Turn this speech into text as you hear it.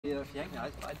Der fjern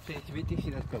als Beiträge wichtig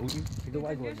sind das bei unten. Wie du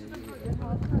weißt,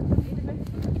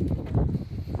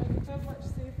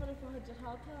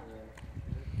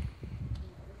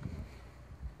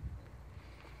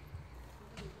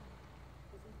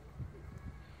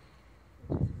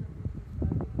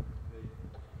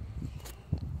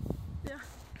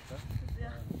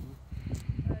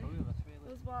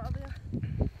 Dat was ardeer.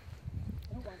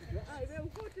 Ik wil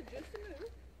goed de juiste nu.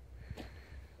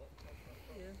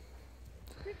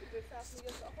 Ik heb het zelfs niet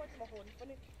eens ooit maar gewoon van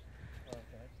ik.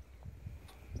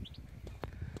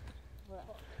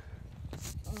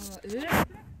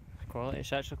 Quality,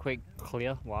 it's actually quite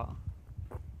clear water.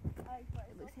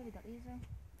 It looks heavy dirty as well.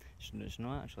 It's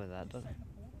not actually that, does it?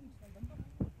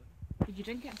 Did you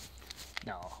drink it?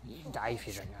 No, you can die if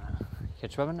you drink that. You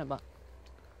could swim in it, but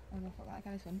Oh no, fuck that, I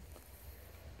can't swim.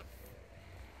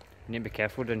 you need to be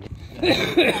careful down here.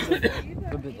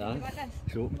 What did that?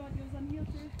 So.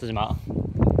 Doesn't matter.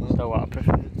 Still waterproof.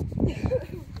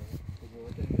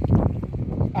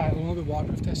 Only be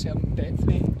waterproof to a certain depth,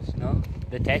 mate. No,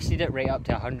 they tested it right up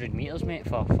to 100 metres, mate,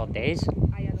 for days.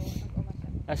 I know, I've got my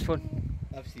This one.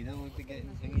 I've seen it, look, they getting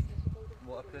thingy.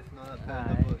 Waterproof and all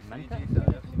that. I've seen it.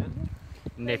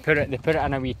 And they put it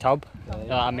in a wee tub,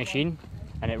 a machine,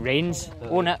 and it rains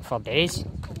on it for days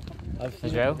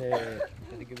as well. I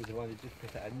think it was the one that just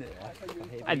put it in it.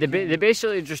 And they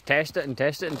basically just test it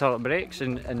until it breaks,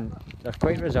 and they're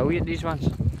quite resilient, these ones.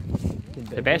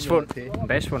 The best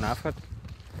one I've had.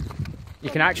 You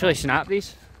can actually snap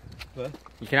these. What?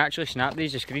 You can actually snap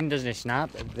these. The screen doesn't snap.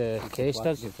 The case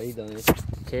does. The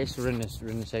case around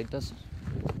the side does.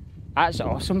 That's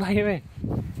awesome, by the way.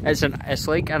 It's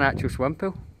like an actual swim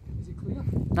pool. Is it clear?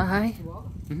 Aye.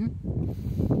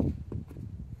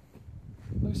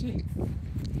 Let's see.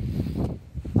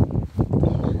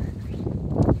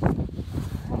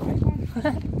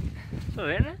 So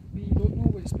isn't it? But you don't know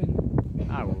what it's been.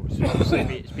 Ah well, so obviously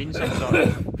it's been some sort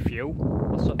of fuel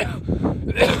or something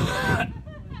that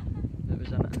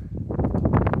was in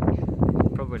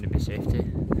it. Probably wouldn't be safety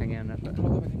thing in it, Well, that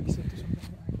wouldn't be safe to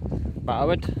something. but I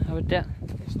would do it.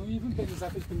 It's not even big as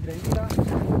if it's been grounded at.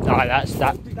 No, that's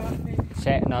that. Salted at,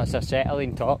 mate. No, it's a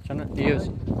acetylene torch, isn't it? To use.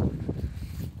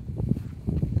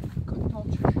 Got the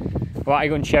torch. What are you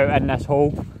going to shout in this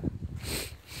hole?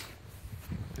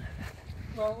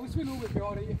 Well, at least we know we'd be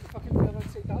alright if we fucking were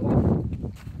outside that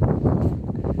one.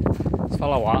 It's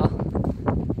full of water.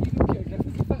 Even Peter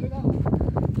Griffin could fit out that.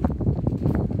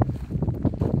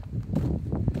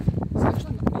 It's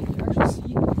actually not, you can actually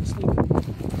see it's like,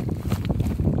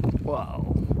 Wow.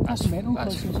 That's mental,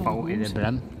 That's 'cause there's all full to the holes.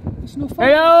 brim. it's no fun.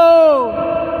 Hello!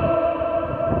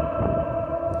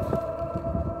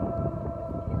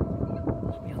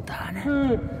 We're done.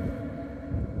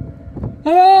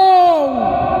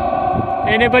 Hello!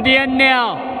 Anybody in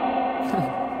there?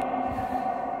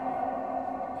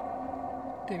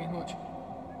 Damien, watch.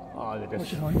 Oh, they What's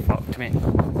just your horn? fucked me. Go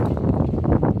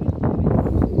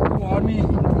on, mate.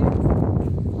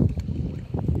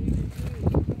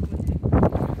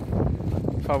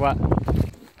 For what?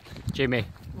 Jamie,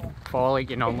 fall like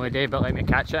you normally do, but let me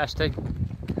catch it this time.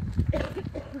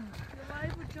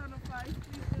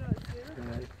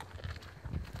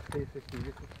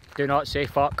 Do not say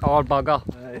fuck or bugger.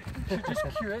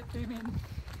 Just cue it, Damien.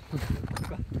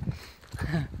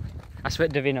 That's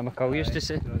what Davina McCall used to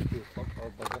say. Fuck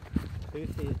or bugger. Who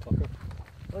says fucker?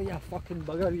 Oh, yeah, fucking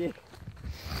bugger, yeah.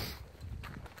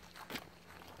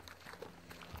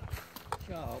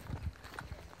 Shut up.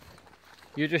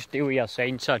 You just deal with your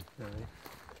sign, son.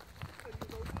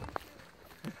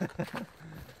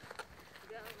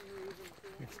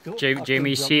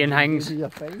 Jamie's seeing things.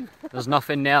 There's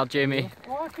nothing there, Jamie.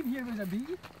 All I can hear was a bee.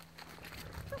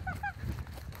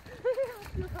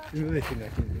 You really think I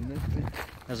can do this?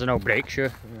 There's an old brake shoe.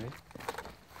 Alright.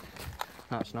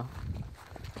 No, it's not.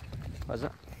 What is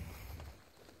it?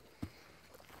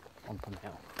 Lump of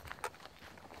metal.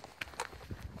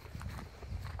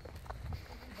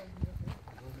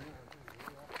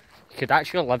 You could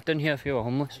actually live down here if you were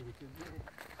homeless.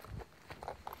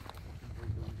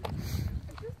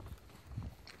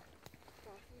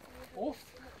 Off.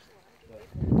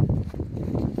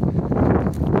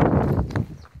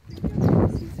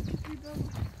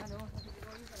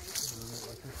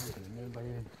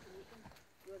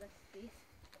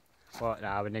 What?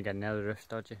 Nah, I wouldn't get near the roof,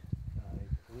 dodgy.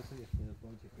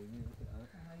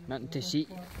 Nothing to see.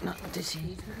 Nothing to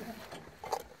see.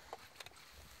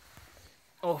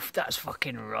 Oh, that's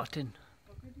fucking rotten.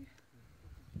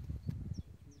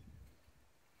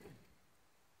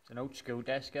 It's an old school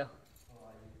desk here.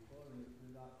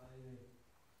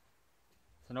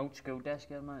 It's an old school desk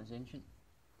here, man. It's ancient.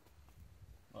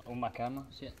 On my camera,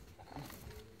 see it?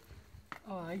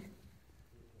 Oh, aye.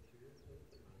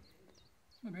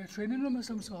 Maybe a training room of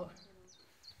some sort.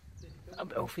 A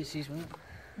bit offices, wasn't it?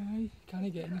 Aye,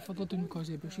 can't get any further down because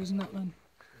of the bushes and that, man.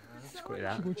 Let's go to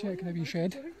that. Should go check the wee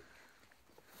shed.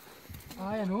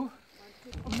 Aye, I know.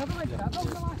 I've never went to that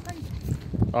building the last time.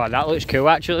 Oh, that looks cool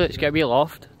actually. It's got a wee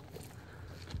loft.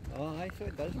 Oh, aye, so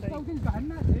it does, The right? building's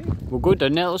behind that, eh? We'll go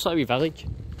down there. It looks like a wee village.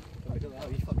 Look at that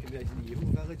wee fucking Resident Evil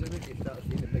village, isn't it? You start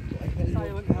seeing the big black hill.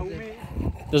 Silent Hill, mate.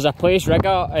 There's a place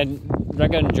Rigger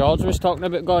and George was talking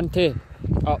about going to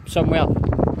up somewhere,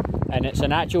 and it's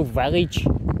an actual village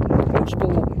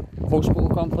hospital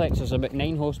complex. There's about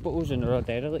 9 hospitals and they're all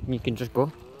derelict, and you can just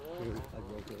go.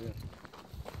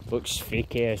 Looks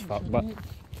freaky as fuck, but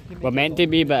we're meant to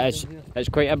be, but it's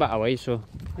quite a bit away, so.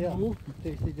 Yeah,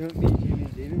 tasty, do you know what me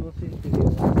and David were saying today? I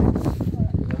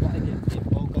want to get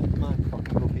paintball guns, man.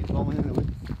 Fucking go paintballing in the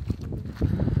woods.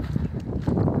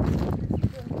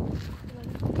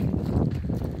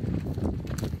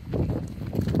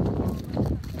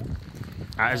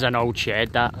 That is an old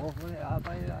shed, that. Oh, what is that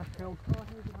by that killed? Oh,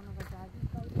 here's one of our daddy's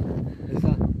building. Is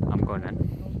that? I'm going in.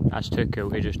 That's too cool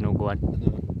to just no go in. I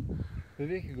know.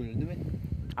 Maybe we could go in the way.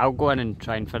 I'll go in and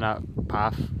try and find a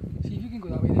path. See if you can go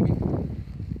that way, then, mate.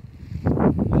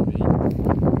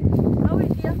 Oh,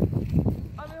 wait, dear.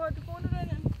 Har vi hört på det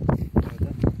där?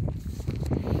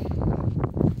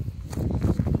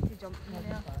 You jump in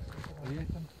there.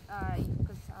 Aye,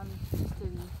 because I'm too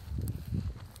wee.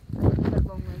 I think they're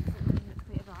long legs at the minute,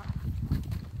 quite a that.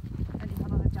 And he's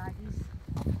one of the jaggies.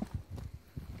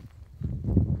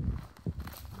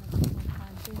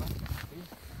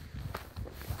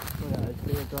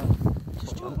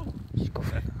 Just jump. Just go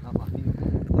for it. That might be. It's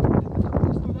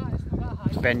not that high.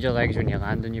 Just bend your legs when you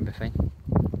land and you'll be fine. Do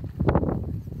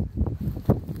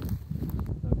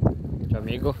you want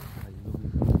me to go?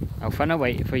 I'll find a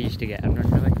way for you to get in,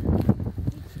 really.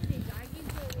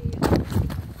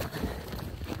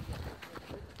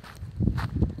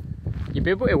 You'll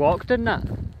be able to walk down that.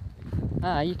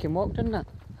 Ah, you can walk down that.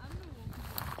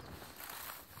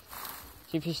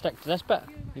 See if you stick to this bit,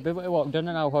 you'll be able to walk down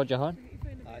and I'll hold your hand.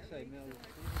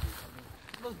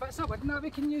 There's bits of wood in that we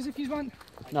can use if you want.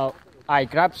 No, aye,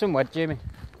 grab some wood, Jamie,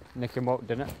 and they can walk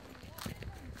down it.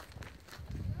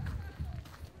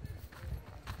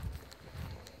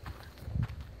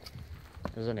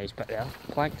 There's a nice bit there,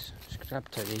 planks. Just grab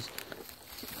 2 of these.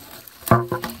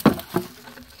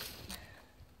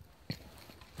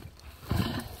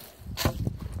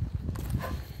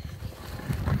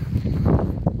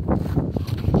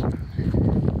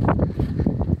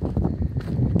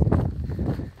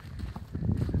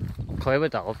 Clay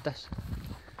would have loved this.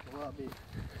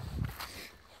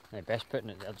 Now best putting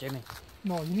it there, Jamie.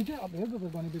 No, you need it up there where we're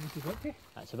going to be able to get to.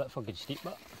 That's a bit fucking steep,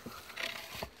 but.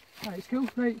 Right, it's cool.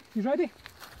 Right, you ready?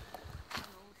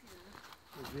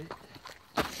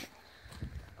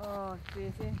 Oh,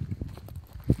 crazy.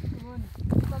 Come on,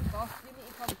 you come first. You need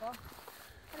to come first.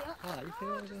 Hurry up.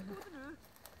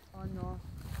 Oh no.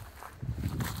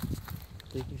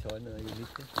 Take this on, you need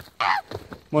to.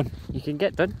 Come on, you can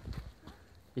get done.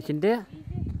 You can do it.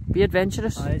 Be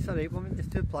adventurous. Aye, it's alright, woman. There's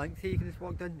 2 planks here, you can just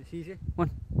walk down, it's easy.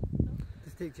 One.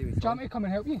 Just take Jimmy's Do you want me to come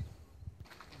and help you?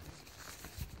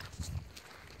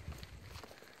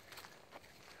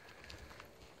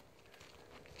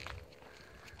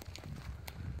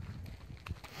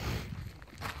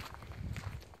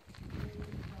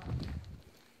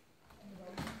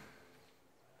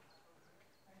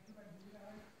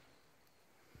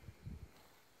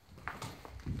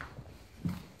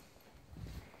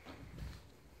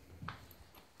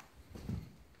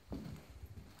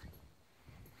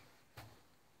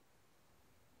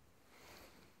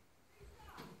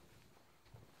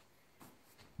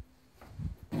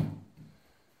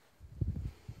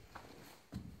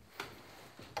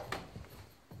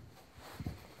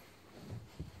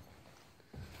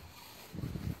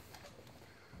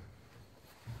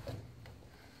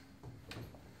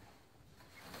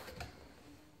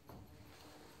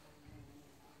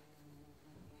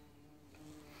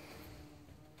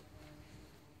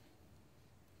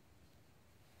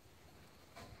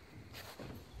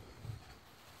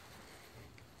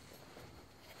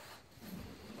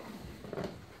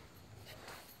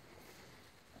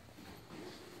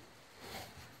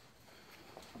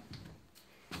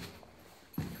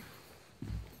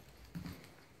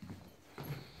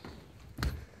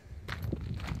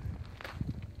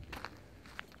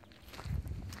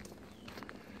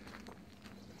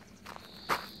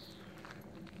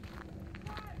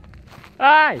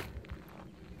 Aye!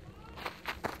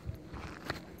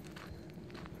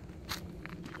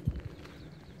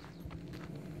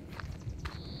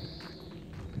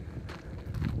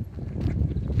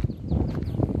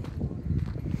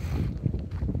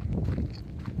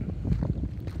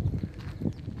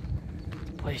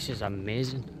 place is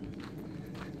amazing.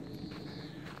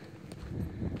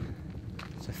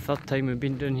 It's the third time we've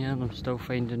been down here and I'm still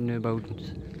finding new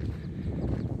buildings.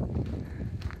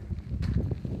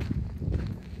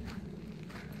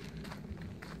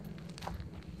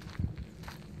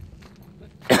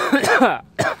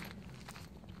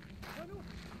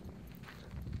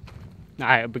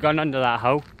 Aye, it'll be gone under that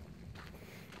hill.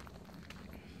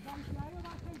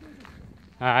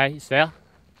 Aye, it's there.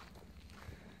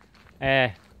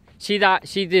 See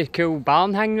the cool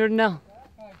barn hanger in there?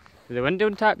 With the window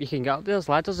on top, you can get up there, there's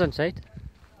ladders inside.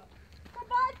 Come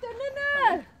back down in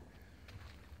there!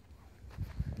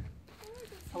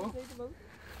 Hello?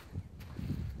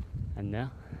 In there.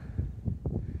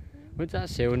 What does that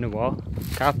say on the wall?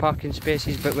 Car parking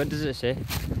spaces, but what does it say?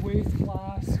 Waste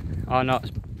glass, Oh no,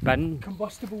 it's bin.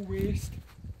 combustible waste,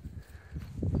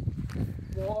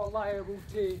 water liable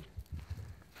to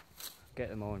Get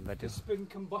them all in video. spin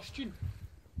combustion,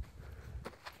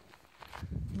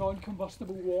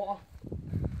 non-combustible water,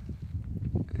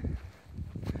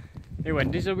 The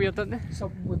windows are weird, aren't they?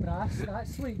 something with brass.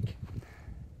 That's like,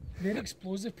 they're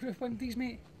explosive proof windies,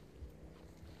 mate.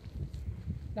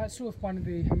 That's so if one of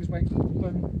the things went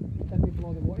boom, did they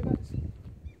blow the water bits?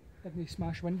 Did they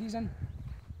smash windies in?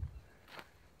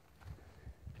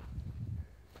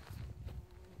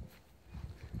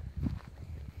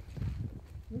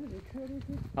 Where are they created?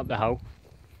 Up the hill.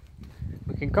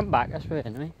 We can come back this way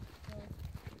anyway.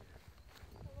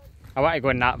 I want to go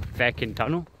in that fucking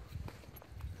tunnel.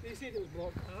 They said it was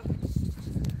blocked that.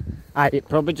 Aye, it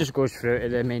probably just goes through to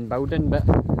the main building, but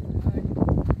Aye.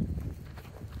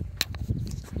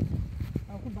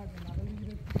 I'll come back when that is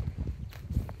you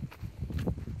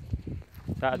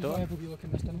is that a do. door? Have a wee look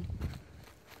in this tunnel.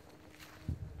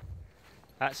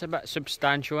 That's a bit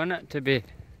substantial, isn't it, to be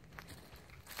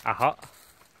a hut?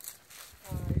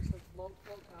 It's like blocked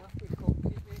half with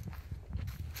concrete, mate.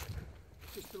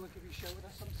 Just to like a wee shelter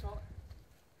of some sort.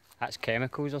 That's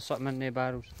chemicals or something in the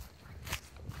barrels.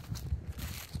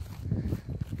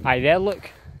 Aye, there, look.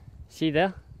 See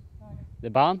there? Aye. The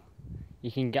barn?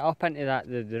 You can get up into that,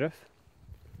 the roof.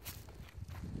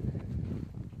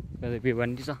 Where the wee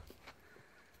windows are.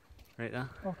 Right there.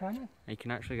 Oh, can you? You can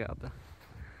actually get up there.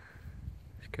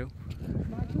 It's cool.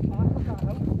 Can I go back up that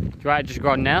hill? Do you want to just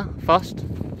go in there first?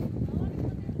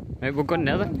 Right, we'll go in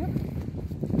there then.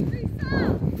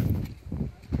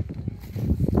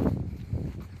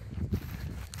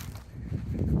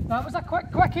 That was a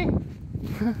quick quickie. No,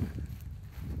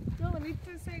 I need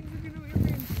 2 seconds if you know what you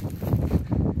mean.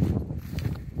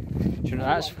 Do you know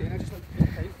that's? I just like to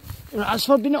take time. You know that's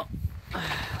for being up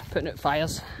putting out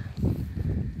fires.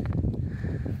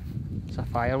 It's a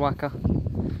fire whacker.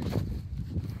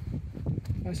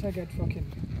 That's a good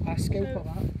fucking ass scalp of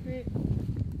that. Wait.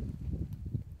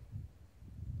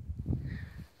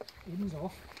 Aiden's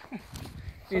off.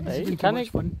 Hey, Aiden's been too can much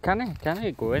fun.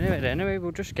 I go anywhere anyway?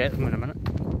 We'll just get them in a minute.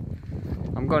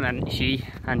 I'm going in to see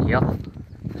and here.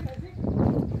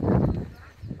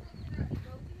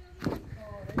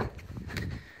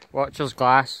 Watcher's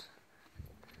glass.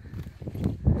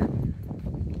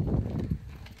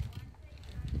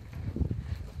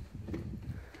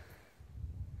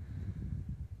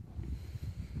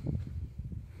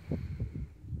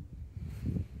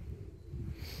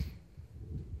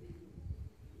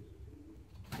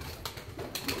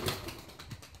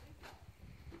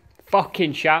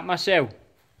 Fucking shat myself.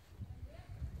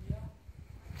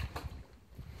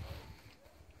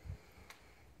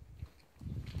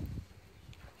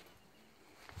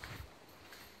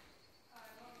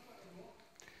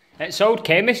 It's old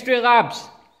chemistry labs.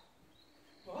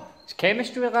 What? It's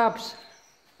chemistry labs.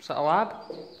 Is that a lab?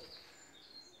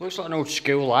 Looks like an old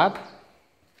school lab.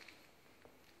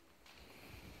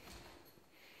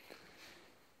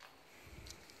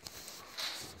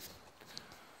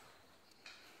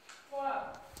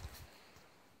 What?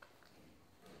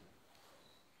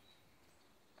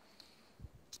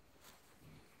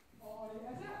 Oh, is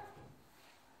it?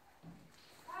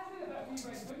 I did a bit of wee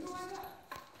window, is it?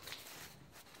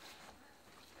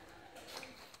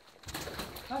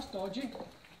 That's dodgy.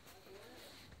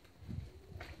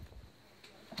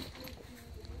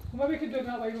 Well, maybe we could do it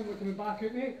that way when we're coming back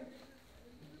out, mate.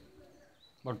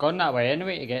 We're going that way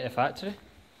anyway to get to the factory.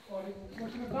 Or we're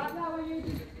coming back that way,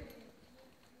 Aidan.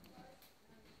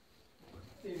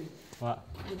 David, What?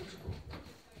 look,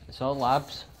 It's all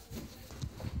labs.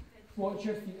 watch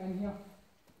your feet in here.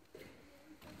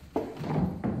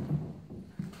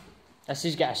 This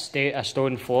has got a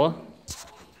stone floor.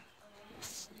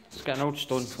 It's got an old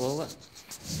stone floor with it.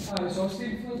 It's all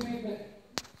stone floors, mate, but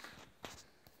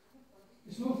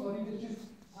it's no flooded, it's just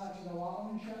patches of water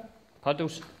and shit.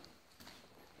 Puddles.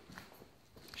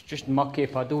 Just mucky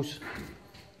puddles.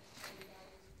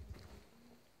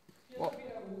 What?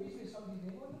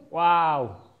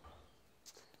 Wow.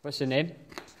 What's the name?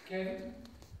 Kevin.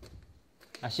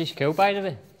 That's his cool, by the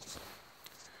way.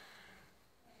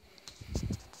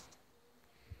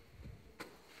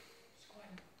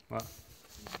 What?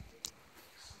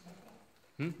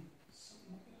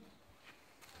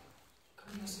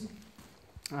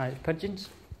 It's pigeons.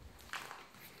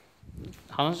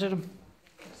 Hundreds of them.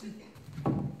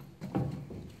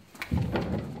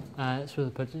 That's where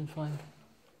the pigeons fly.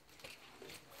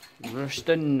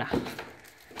 Roosting.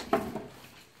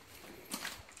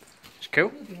 It's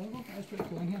cool. That's pretty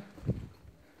cool in here.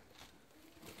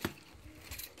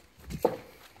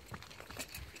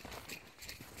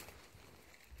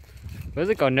 Where's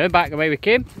it gone now? Back the way we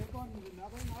came? I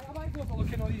might go for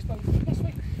looking at all these down this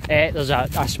way. There's a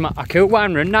cool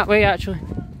one round that way actually.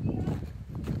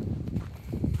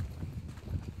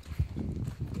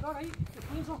 You're alright, the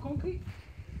floor's all concrete.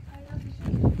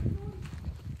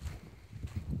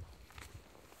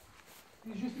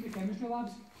 These used to be chemistry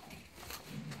labs.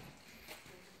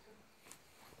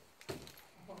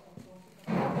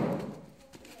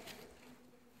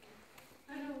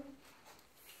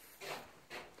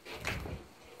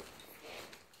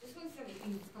 This one's for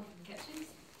making stuff in kitchens.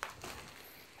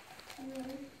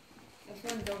 This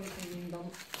one's obviously being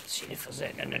built. See if there's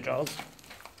anything in the drawers.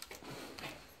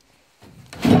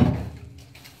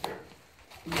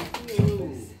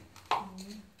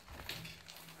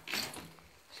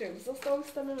 Shelves are still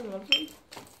standing in the room.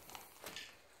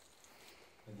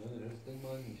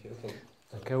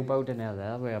 The cool building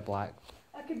there with a black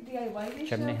I could DIY these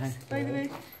chimney shelves, thing. by the way.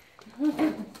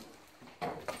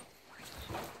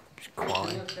 It's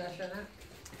quality.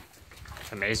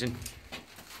 It's amazing.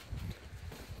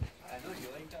 I know you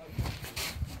like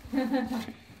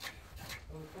that.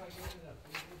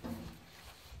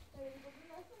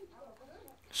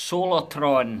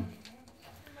 Solartron.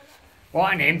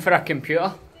 What a name for a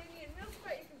computer.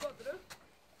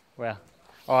 Where?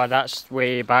 Oh, that's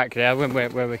way back there when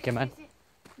where we came in.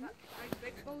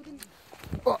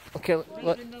 Oh, okay,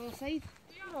 look. On the other side.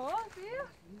 No, there.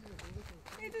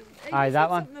 Aye, that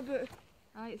one.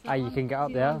 Aye, it's that Aye, you one. can get up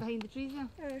See the there. one behind the trees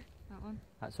there? Aye. That one.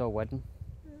 That's all wooden.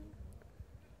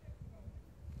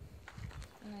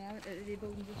 Aye, I went to the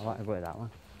building just I want to go to that one.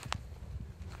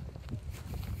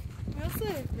 Where's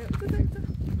the milk detector?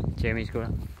 Jamie's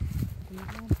going.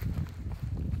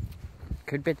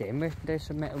 Could be them we do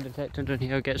some metal detector down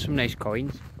here, get some nice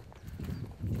coins.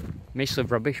 Mostly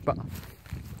rubbish, but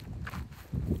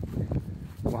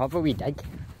we'll have a wee dig.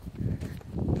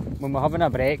 When we're having a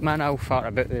break, man, I'll fart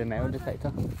about with the metal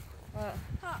detector. Got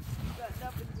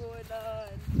nothing going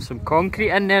on. Some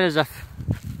concrete in there as if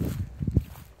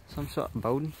some sort of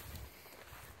building.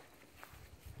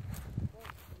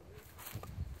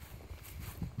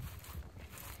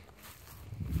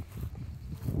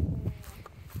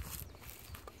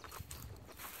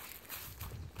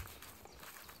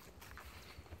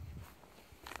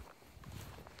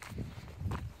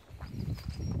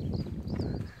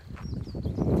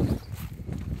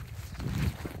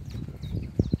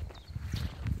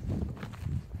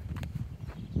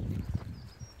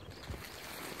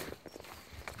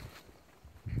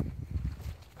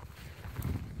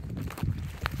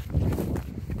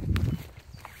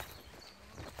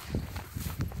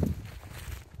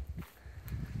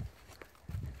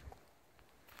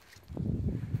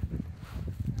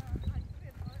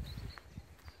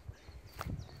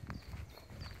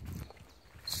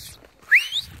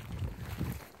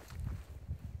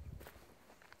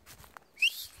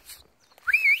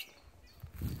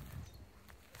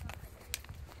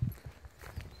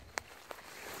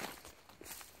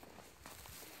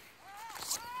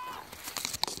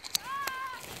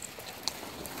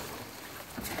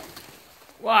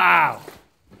 Wow!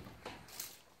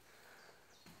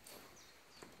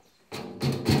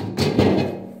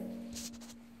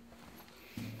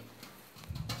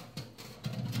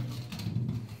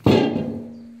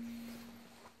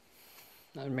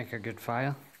 That would make a good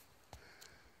fire.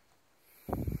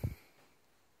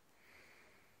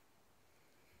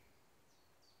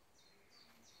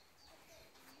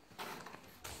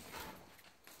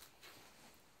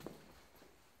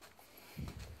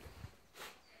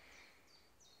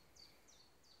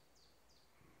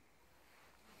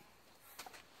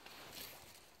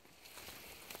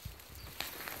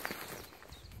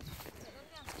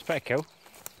 It's pretty cool.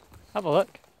 Have a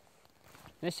look.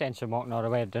 No sense of walking all the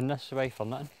way down this way for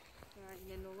nothing.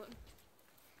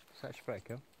 It's actually pretty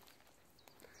cool.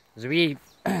 There's a wee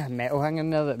metal thing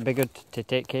in there that'd be good to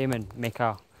take home and make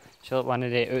a, so like one of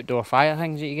the outdoor fire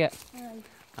things that you get. Aye.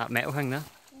 That metal thing there.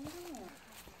 Aye.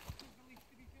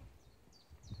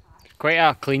 quite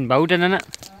a clean building, isn't it?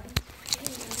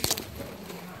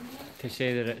 To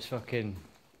say that it's fucking...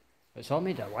 It's all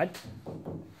made of wood.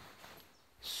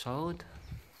 Solid.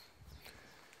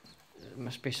 It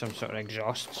must be some sort of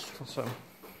exhausts for something.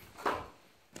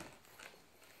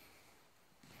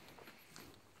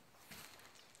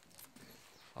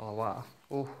 Oh, water.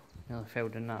 Oh, nearly fell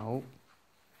down that hole.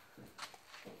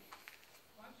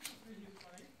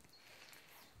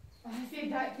 I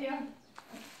said that there.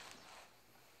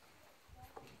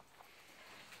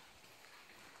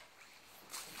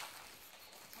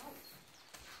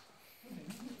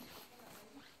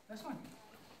 This one?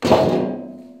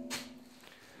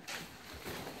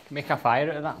 Make a fire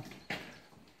out of that.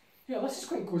 Yeah, this is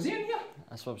quite cosy in here.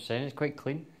 That's what I'm saying, it's quite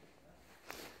clean.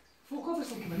 Folk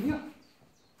obviously come in here.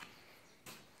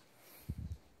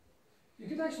 You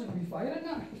could actually be fire in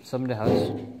there. Somebody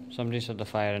has. Somebody's had the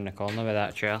fire in the corner with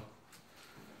that chair.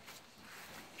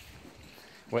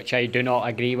 Which I do not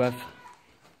agree with.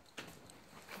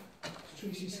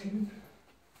 Tracy Simon.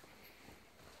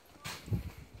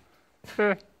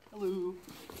 Hello.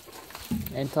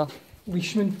 Enter.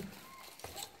 Leishman.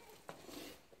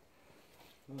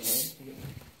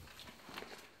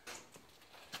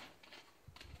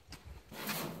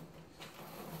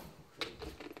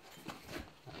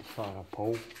 For a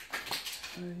pole.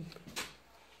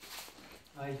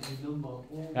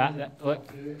 That, look.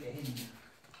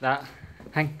 That.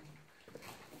 Hang.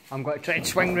 I'm going to try and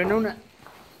swing round on it.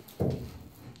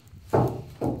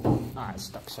 Ah, it's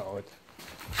stuck solid.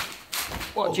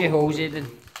 Watch your holes, Aidan.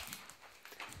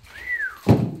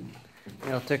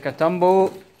 We'll take a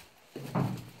tumble.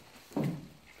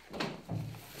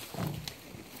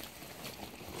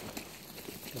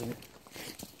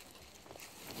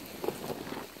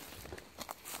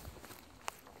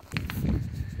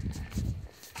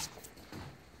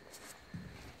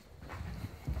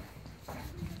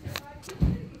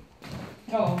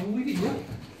 Oh, we'll leave it here.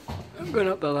 I'm going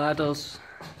up the ladders.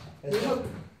 Up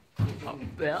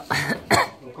there.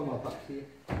 We'll come up here.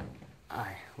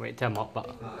 Aye, wait till I'm up, but.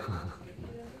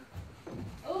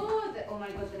 Oh my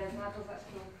god, there is ladders, that's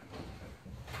cool.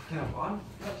 Can I have one?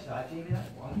 What's that, Jamie?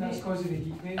 That's one. That's because of the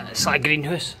heat, mate. It's like a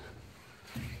greenhouse.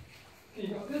 Okay,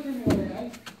 you got there, Jamie, all right,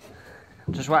 aye?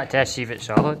 Just want to test see if it's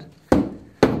solid. Oh,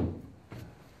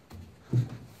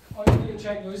 you need to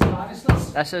check those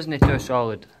banisters. This isn't too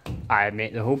solid. Aye,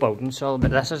 mate, the whole building's solid,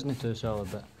 but this isn't too solid.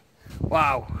 But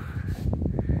wow,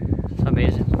 it's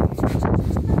amazing.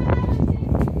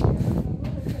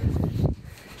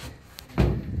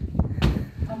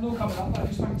 I'm not coming up, I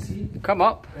just want to see. Come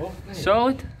up, Oh,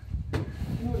 solid. You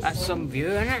know it's That's solid. some view,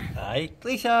 innit? Aye.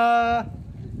 Lisa!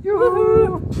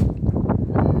 Yoo-hoo!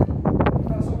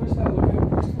 That's always the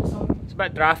lookout post or something. It's a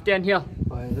bit drafty in here.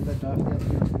 Oh, it's a bit drafty up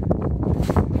here.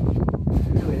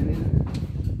 Really,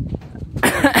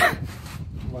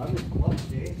 well, I'm just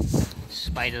clubs, eh?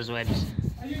 Spider's webs.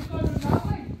 Are you going to that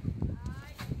way?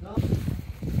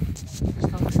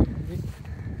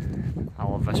 I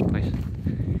love this place.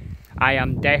 I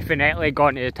am definitely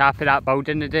going to the top of that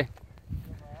building today.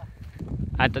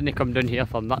 I didn't come down here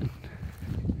for nothing.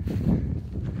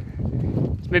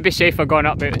 It's maybe safer going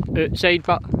up outside,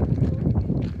 but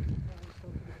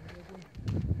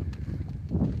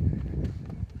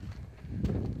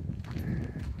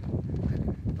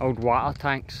old water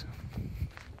tanks.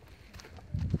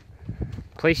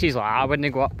 Places like that I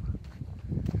wouldn't go up.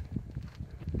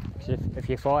 'Cause if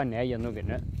you fall in there, you're not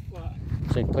getting out. What?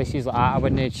 So places like that I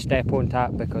wouldn't step on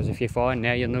tap, because if you fall in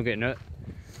there, you're not getting out.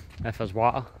 If there's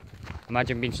water.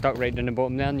 Imagine being stuck right down the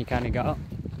bottom there and you can't get up.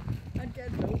 I'd get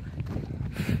a rope.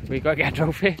 We got to get a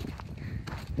trophy. I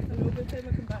know by the time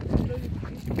I come back to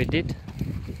the We did.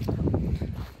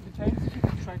 Depends if you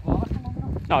can strike water for long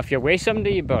enough. No, if you're with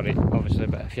somebody, you bury it, obviously,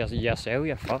 but if you're yourself,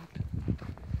 you're fucked.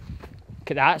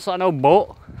 Look at that, it's like an old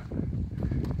boat.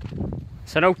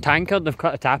 It's an old tanker, they've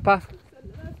cut the tap off.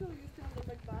 That's all used to have the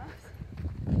big baths.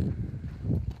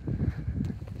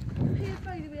 Hey,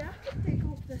 by the way, I could take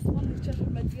off this one just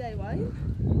from my DIY.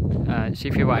 See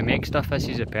if you want to make stuff, this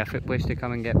is a perfect place to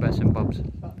come and get bits and bobs.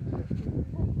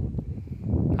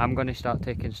 I'm going to start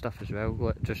taking stuff as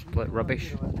well, just like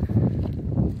rubbish.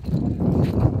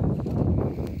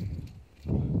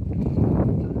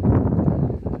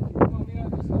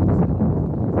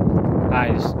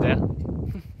 Aye, it's there.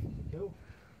 Cool.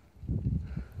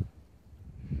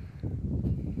 I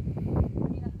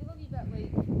mean, I feel a wee bit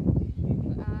like,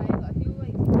 but I feel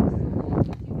like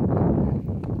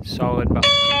Solid, but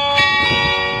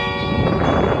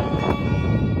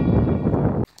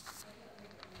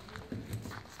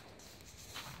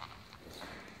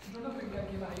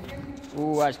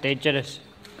oh, that's dangerous.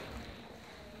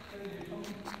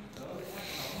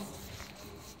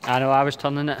 I know, I was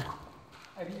turning it.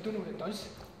 If you don't know what it does.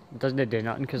 It doesn't do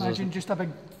nothing because there's... Imagine just a big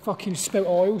fucking spout of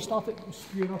oil started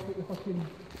spewing off at the fucking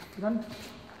gun.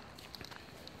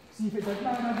 See if it did,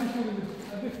 man.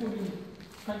 I'd be floating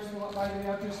council that by the way,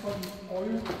 I'd just fucking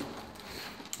oil.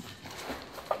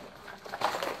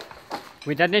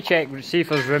 We didn't check, see if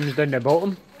there's rooms down the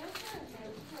bottom.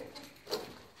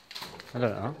 I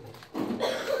don't know.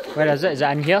 Where is it? Is it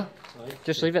in here?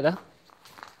 Just leave it there.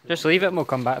 Just leave it and we'll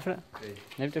come back for it.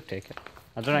 Maybe they'll take it.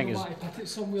 I don't think it's... Put it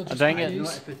somewhere just I think You it...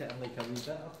 want to put it in like a wee bit or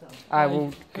something? I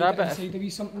will grab it. Inside a wee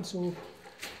something, so...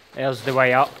 There's the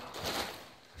way up.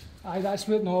 Aye, that's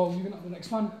where... No, we went up the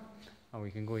next one. Oh,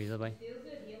 we can go either way.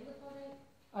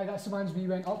 Aye, that's the ones we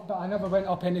went up, but I never went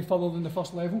up any further than the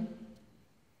first level.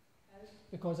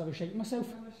 Because I was shitting myself.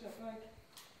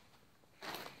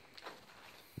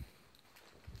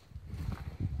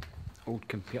 Old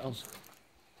computers.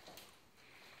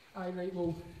 Aye, right,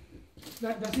 well,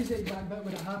 this is the exact bit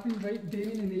where it happened, right?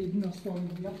 Damien and Aiden are storing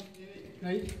here,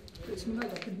 right? It's not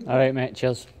like Alright mate,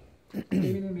 cheers.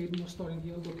 Damien and Aiden are storing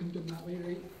here, looking down that way,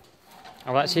 right?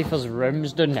 Oh, let's see if there's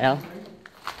rooms down there.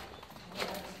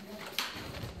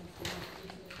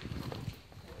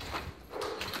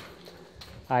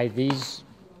 Aye, these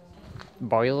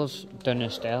boilers down the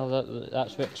stair,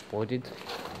 that's what exploded.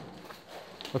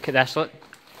 Look at this, look.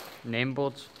 Name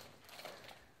boards.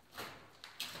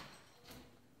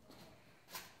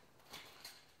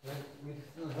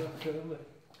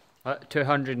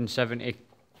 270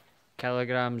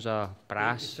 kilograms of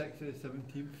brass. 6th to the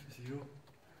 17th, 0.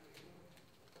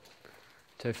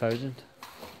 2000.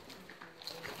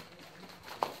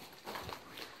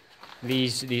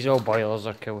 These old boilers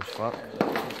are cool as fuck.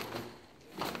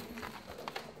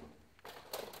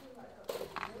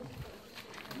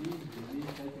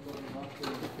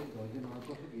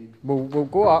 We'll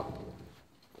go up.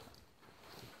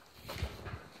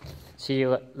 See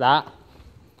that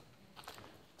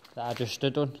I just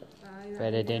stood on?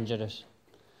 Very dangerous.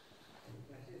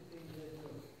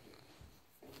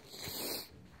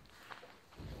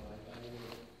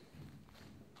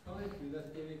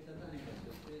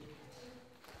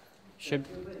 Should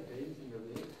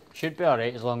be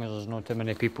alright as long as there's not too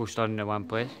many people standing in one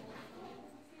place.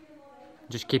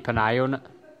 Just keep an eye on it.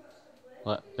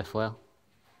 Look, the flare.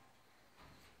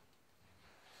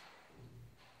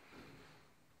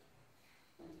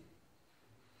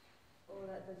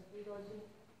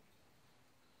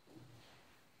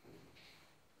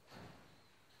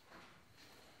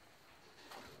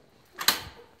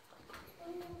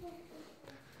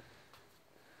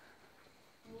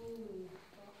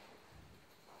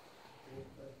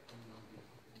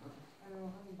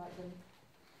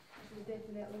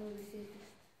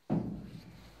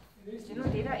 Do you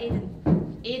not do that, Aiden?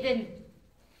 Aiden!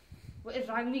 What is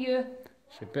wrong with you?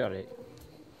 Should be alright.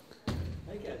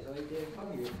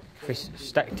 If we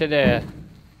stick to the...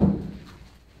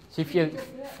 See if you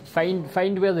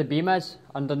find where the beam is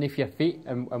underneath your feet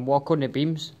and walk on the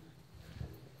beams.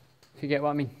 If you get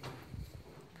what I mean.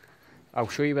 I'll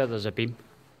show you where there's a beam.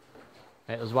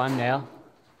 Right, there's one there.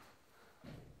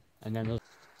 And then there's...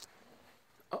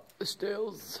 Up the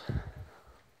stairs.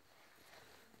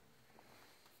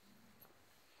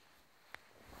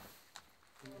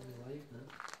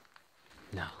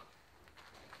 No.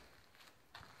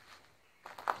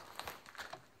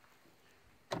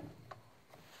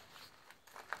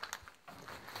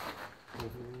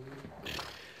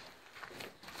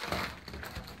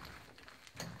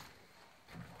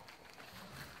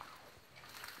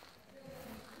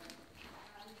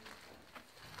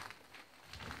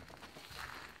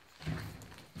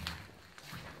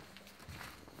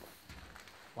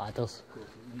 Ladders.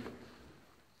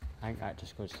 I think that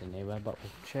just goes to nowhere, but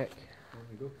we'll check.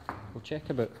 We'll check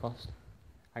about first.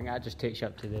 I think that just takes you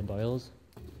up to the boilers.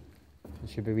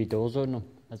 There should be wee doors on them,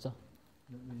 is there?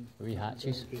 Wee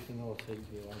hatches.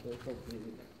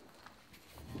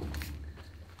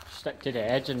 Stick to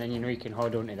the edge and then you know you can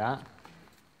hold on to that.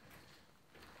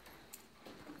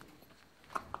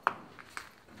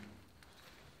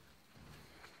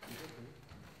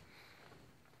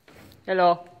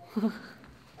 Hello.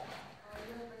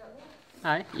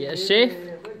 Aye, yeah, safe.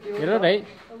 You're alright.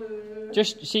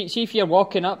 Just see if you're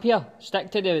walking up here,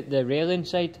 stick to the railing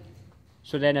side.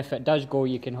 So then if it does go,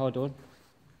 you can hold on.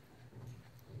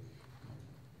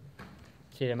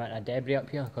 See the amount of debris up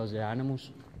here because of the animals.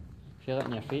 Feel it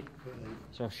in your feet?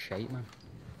 It's all shite, man.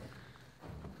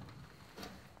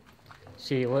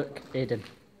 See, look, Aiden.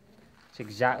 It's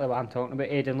exactly what I'm talking about.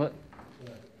 Aiden, look.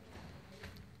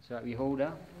 So that we hold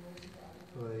there.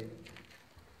 Right.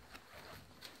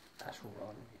 That's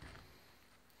wrong.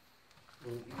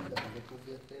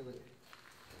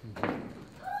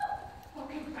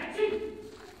 Fucking bitchy!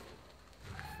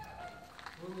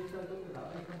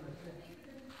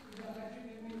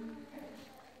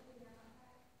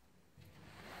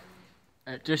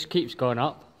 It just keeps going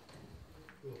up.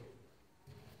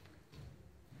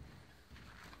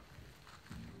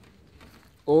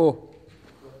 Oh.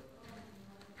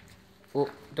 Oh,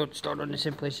 don't start on the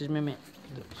same place as me, mate.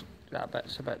 That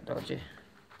bit's a bit dodgy.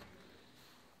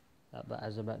 That bit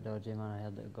is a bit dodgy, man. I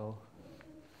heard it go.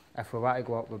 If we want to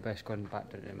go up, we're best going back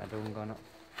to the middle and going up.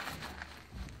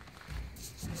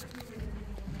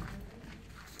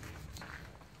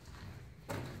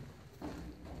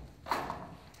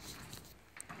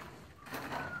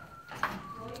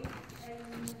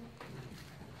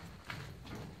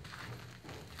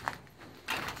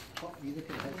 You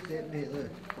look at that step, mate, look.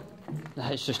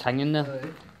 It's just hanging there.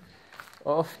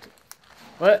 Off.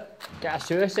 What? Get a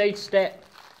suicide step.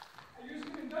 Are you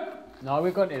coming down? No, we're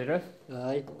going to the roof. Aye.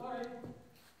 Alright.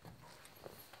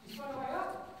 You want to like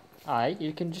that? Aye,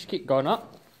 you can just keep going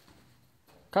up.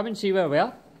 Come and see where we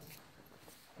are.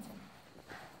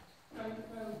 Right,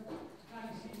 well, can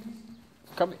you see these?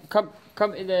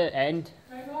 Come to the end.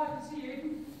 Right, well, I can see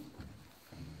Aiden.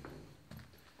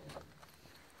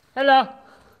 Hello.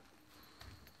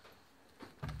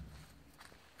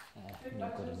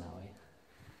 Not good in that way.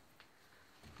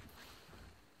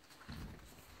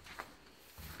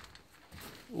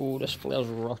 Oh, this flare's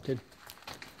rotted.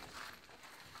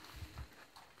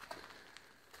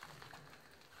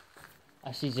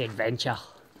 This is adventure.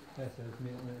 This is,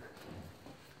 mate, look.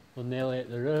 We're nearly at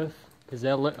the roof, because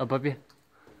they'll look above you.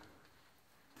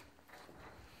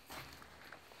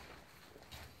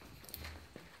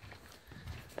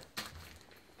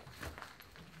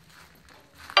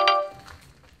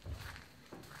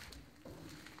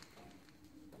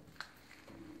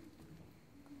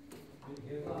 Did you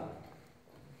hear that?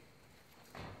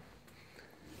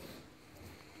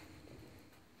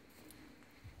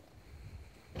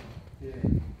 Yeah.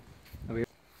 Are we?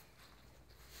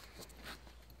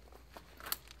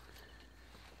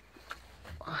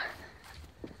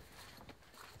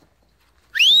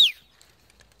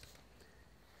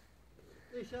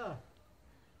 Lisa!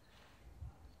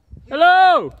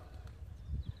 Hello!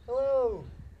 Hello!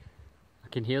 I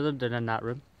can hear them down in that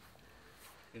room.